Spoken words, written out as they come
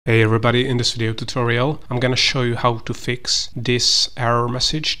Hey everybody, in this video tutorial I'm gonna show you how to fix this error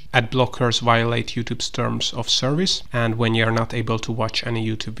message: ad blockers violate YouTube's terms of service, and when you're not able to watch any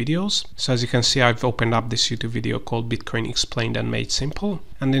YouTube videos. So as you can see, I've opened up this YouTube video called Bitcoin Explained and Made Simple,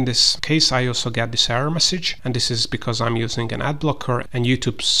 and in this case I also get this error message, and this is because I'm using an ad blocker and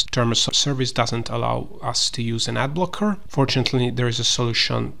YouTube's terms of service doesn't allow us to use an ad blocker. Fortunately, there is a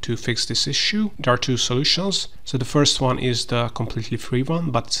solution to fix this issue. There are two solutions. So the first one is the completely free one,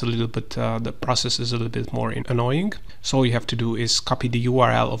 but it's a little bit, the process is a little bit more annoying. So all you have to do is copy the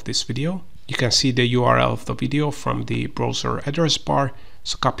URL of this video. You can see the URL of the video from the browser address bar.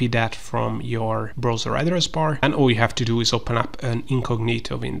 So copy that from your browser address bar, and all you have to do is open up an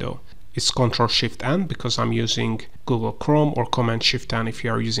incognito window. It's Ctrl-Shift-N because I'm using Google Chrome, or Command-Shift-N if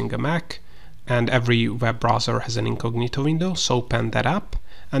you are using a Mac. And every web browser has an incognito window, so open that up.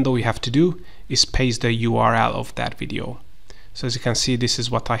 And all you have to do is paste the URL of that video. So as you can see, this is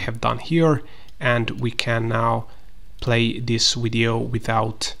what I have done here, and we can now play this video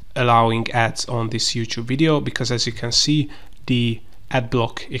without allowing ads on this YouTube video, because as you can see, the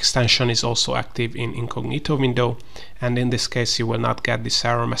adblock extension is also active in incognito window, and in this case you will not get this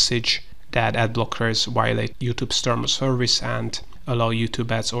error message that ad blockers violate YouTube's terms of service and allow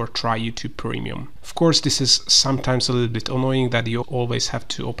YouTube ads or try YouTube Premium. Of course, this is sometimes a little bit annoying that you always have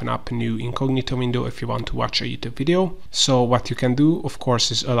to open up a new incognito window if you want to watch a YouTube video. So what you can do, of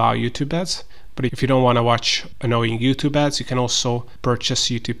course, is allow YouTube ads. But if you don't want to watch annoying YouTube ads, you can also purchase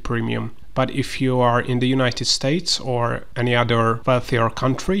YouTube Premium. But if you are in the United States or any other wealthier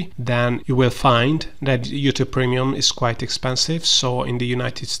country, then you will find that YouTube Premium is quite expensive. So in the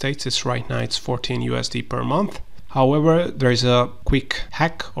United States, right now it's 14 USD per month. However, there is a quick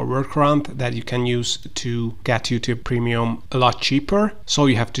hack or workaround that you can use to get YouTube Premium a lot cheaper. So all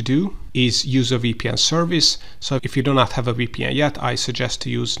you have to do is use a VPN service. So if you do not have a VPN yet, I suggest to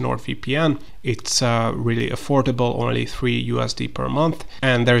use NordVPN. It's really affordable, only 3 USD per month.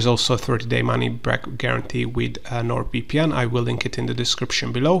 And there is also a 30-day money back guarantee with NordVPN. I will link it in the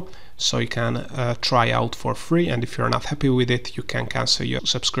description below, so you can try out for free. And if you're not happy with it, you can cancel your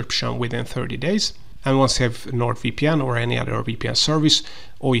subscription within 30 days. And once you have NordVPN or any other VPN service,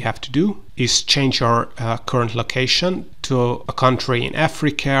 all you have to do is change your current location to a country in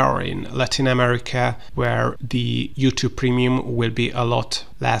Africa or in Latin America, where the YouTube Premium will be a lot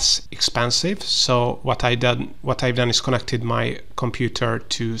less expensive. So what I've done is connected my computer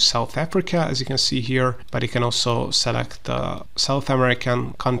to South Africa, as you can see here, but you can also select the South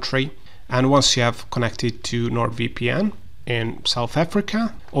American country. And once you have connected to NordVPN in South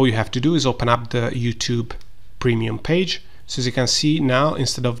Africa, all you have to do is open up the YouTube Premium page. So as you can see now,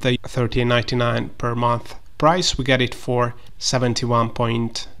 instead of the $13.99 per month price, we get it for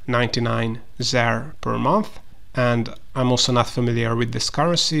 71.99 ZAR per month. And I'm also not familiar with this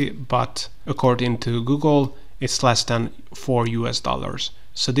currency, but according to Google, it's less than $4 US.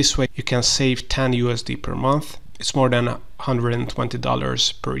 So this way you can save 10 USD per month. It's more than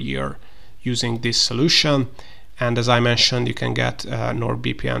 $120 per year using this solution. And as I mentioned, you can get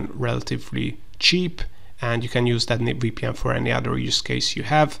NordVPN relatively cheap, and you can use that VPN for any other use case you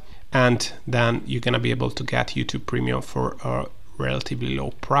have. And then you're going to be able to get YouTube Premium for a relatively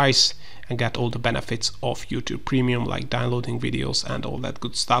low price and get all the benefits of YouTube Premium, like downloading videos and all that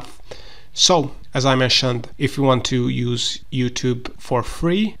good stuff. So, as I mentioned, if you want to use YouTube for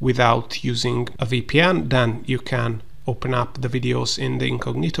free without using a VPN, then you can open up the videos in the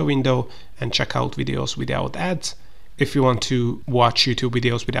incognito window and check out videos without ads. If you want to watch YouTube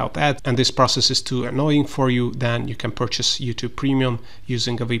videos without ads and this process is too annoying for you, then you can purchase YouTube Premium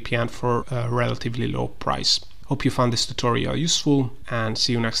using a VPN for a relatively low price. Hope you found this tutorial useful, and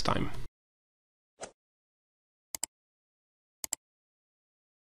see you next time.